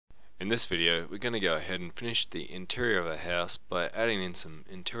In this video we're going to go ahead and finish the interior of a house by adding in some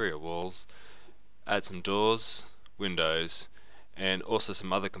interior walls, add some doors, windows, and also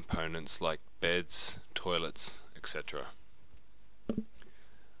some other components like beds, toilets, etc.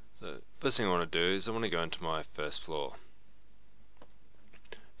 So first thing I want to do is I want to go into my first floor.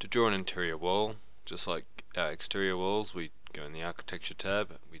 To draw an interior wall, just like our exterior walls, we go in the architecture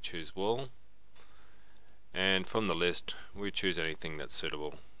tab, we choose wall, and from the list we choose anything that's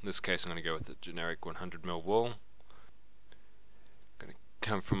suitable. In this case I'm going to go with the generic 100mm wall. I'm going to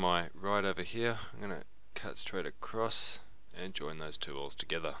come from my right over here, I'm going to cut straight across and join those two walls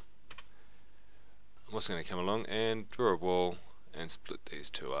together. I'm also going to come along and draw a wall and split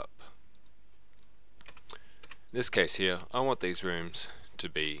these two up. In this case here, I want these rooms to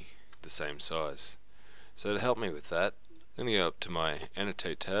be the same size. So to help me with that, I'm going to go up to my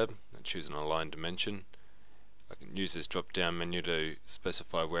Annotate tab and choose an Align Dimension. I can use this drop down menu to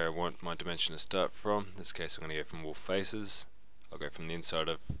specify where I want my dimension to start from. In this case I'm going to go from wall faces. I'll go from the inside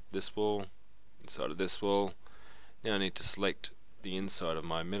of this wall, inside of this wall. Now I need to select the inside of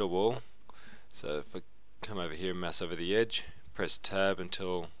my middle wall. So if I come over here and mouse over the edge, press tab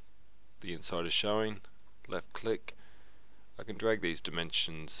until the inside is showing, left click, I can drag these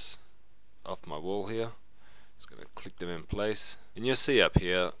dimensions off my wall here. Just going to click them in place, and you'll see up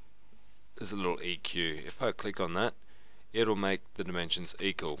here there's a little EQ. If I click on that, it'll make the dimensions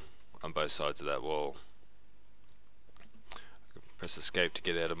equal on both sides of that wall. I can press escape to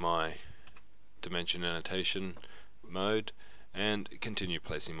get out of my dimension annotation mode and continue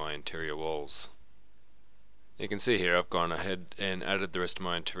placing my interior walls. You can see here I've gone ahead and added the rest of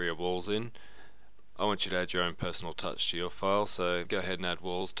my interior walls in. I want you to add your own personal touch to your file, so go ahead and add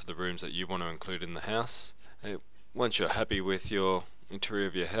walls to the rooms that you want to include in the house. Once you're happy with your interior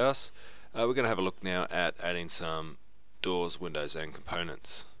of your house, we're going to have a look now at adding some doors, windows and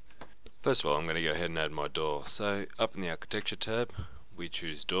components. First of all, I'm going to go ahead and add my door. So up in the architecture tab we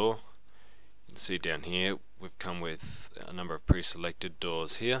choose door. You can see down here we've come with a number of pre-selected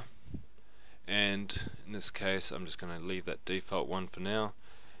doors here, and in this case I'm just going to leave that default one for now.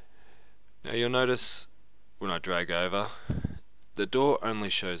 Now you'll notice when I drag over, the door only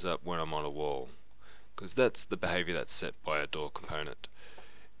shows up when I'm on a wall, because that's the behavior that's set by a door component.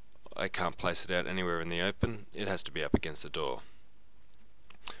 I can't place it out anywhere in the open, it has to be up against the door.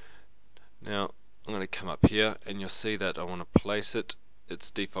 Now I'm going to come up here and you'll see that I want to place it,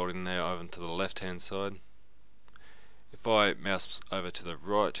 it's defaulting now over to the left hand side. If I mouse over to the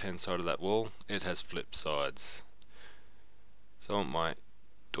right hand side of that wall, it has flipped sides. So I want my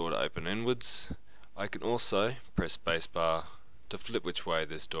door to open inwards. I can also press spacebar to flip which way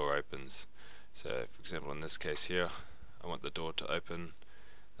this door opens. So for example in this case here, I want the door to open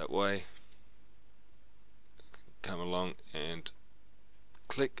that way. Come along and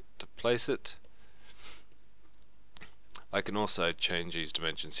click to place it. I can also change these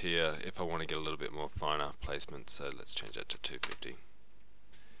dimensions here if I want to get a little bit more finer placement, so let's change that to 250.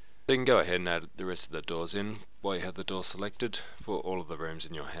 You can go ahead and add the rest of the doors in while you have the door selected for all of the rooms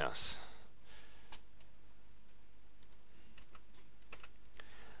in your house.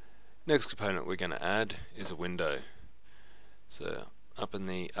 Next component we're going to add is a window. So up in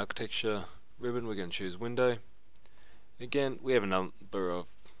the architecture ribbon we're going to choose window. Again, we have a number of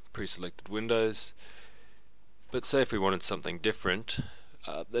pre-selected windows, but say if we wanted something different,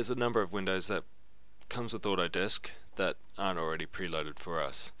 there's a number of windows that comes with Autodesk that aren't already preloaded for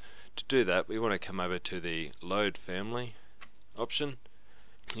us. To do that, we want to come over to the Load Family option.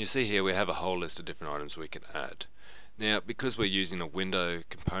 You see here we have a whole list of different items we can add. Now, because we're using a window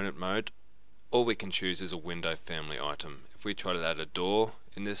component mode, all we can choose is a window family item. If we try to add a door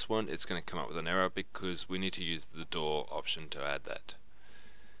in this one, it's going to come up with an error because we need to use the door option to add that.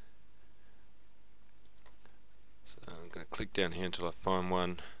 So I'm going to click down here until I find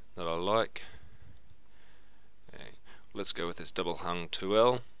one that I like. Okay. Let's go with this double hung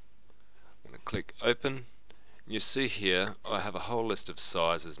 2L. I'm going to click open. You see here I have a whole list of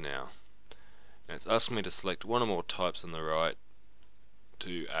sizes now, and it's asking me to select one or more types on the right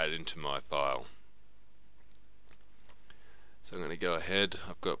to add into my file. So I'm going to go ahead,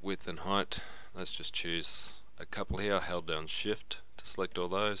 I've got width and height, let's just choose a couple here. I held down shift to select all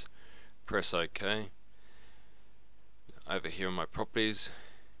those, press OK. Over here in my properties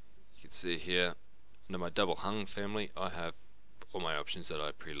you can see here under my double hung family I have all my options that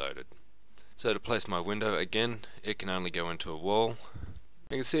I preloaded. So to place my window, again it can only go into a wall.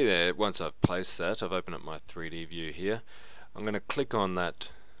 You can see there once I've placed that, I've opened up my 3D view here. I'm going to click on that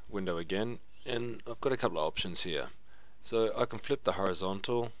window again and I've got a couple of options here. So I can flip the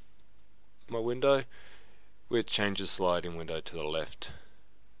horizontal of my window, which changes sliding window to the left.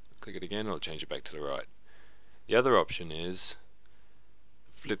 click it again, it'll change it back to the right. The other option is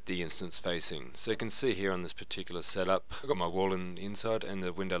flip the instance facing. So you can see here on this particular setup, I've got my wall on the inside and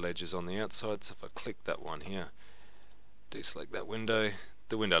the window ledge is on the outside. So if I click that one here, deselect that window,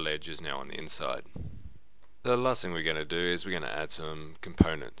 the window ledge is now on the inside. The last thing we're going to do is we're going to add some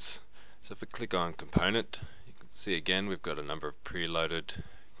components. So if we click on component, you can see again we've got a number of preloaded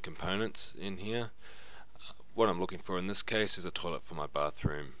components in here. What I'm looking for in this case is a toilet for my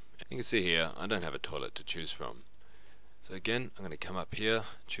bathroom. You can see here I don't have a toilet to choose from. So again, I'm going to come up here,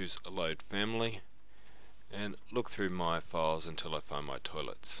 choose a load family, and look through my files until I find my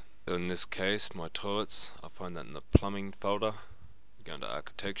toilets. So in this case, my toilets, I'll find that in the plumbing folder. Go into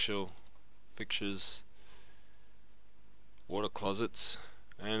architectural, fixtures, water closets,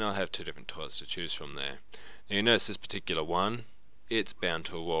 and I'll have two different toilets to choose from there. Now you notice this particular one, it's bound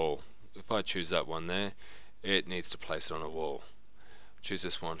to a wall. If I choose that one there, it needs to place it on a wall. Choose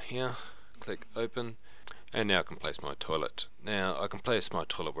this one here, click open, and now I can place my toilet. Now I can place my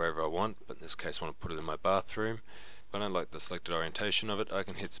toilet wherever I want, but in this case I want to put it in my bathroom. If I don't like the selected orientation of it, I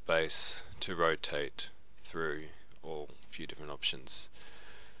can hit space to rotate through all a few different options.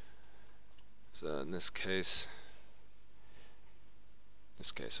 So in this case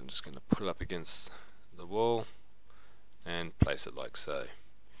I'm just going to put it up against the wall and place it like so.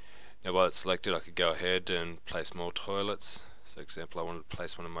 Now while it's selected, I could go ahead and place more toilets. So for example, I wanted to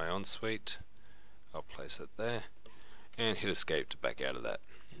place one in my ensuite. I'll place it there and hit escape to back out of that.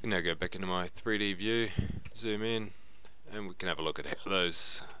 Now go back into my 3D view, zoom in, and we can have a look at how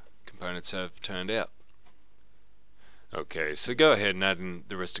those components have turned out. Okay, so go ahead and add in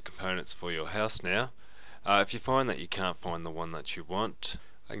the rest of the components for your house now. If you find that you can't find the one that you want,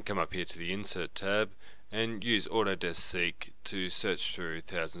 I can come up here to the Insert tab and use Autodesk Seek to search through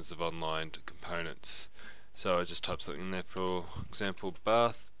thousands of online components. So I just type something in there, for example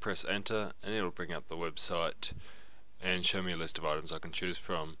bath, press enter, and it'll bring up the website and show me a list of items I can choose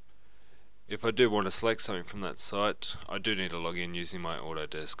from. If I do want to select something from that site, I do need to log in using my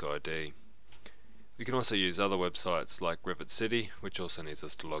Autodesk ID. We can also use other websites like Revit City, which also needs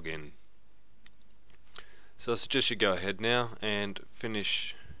us to log in. So I suggest you go ahead now and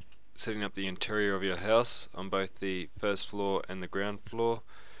finish setting up the interior of your house on both the first floor and the ground floor,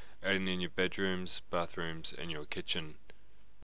 adding in your bedrooms, bathrooms and your kitchen.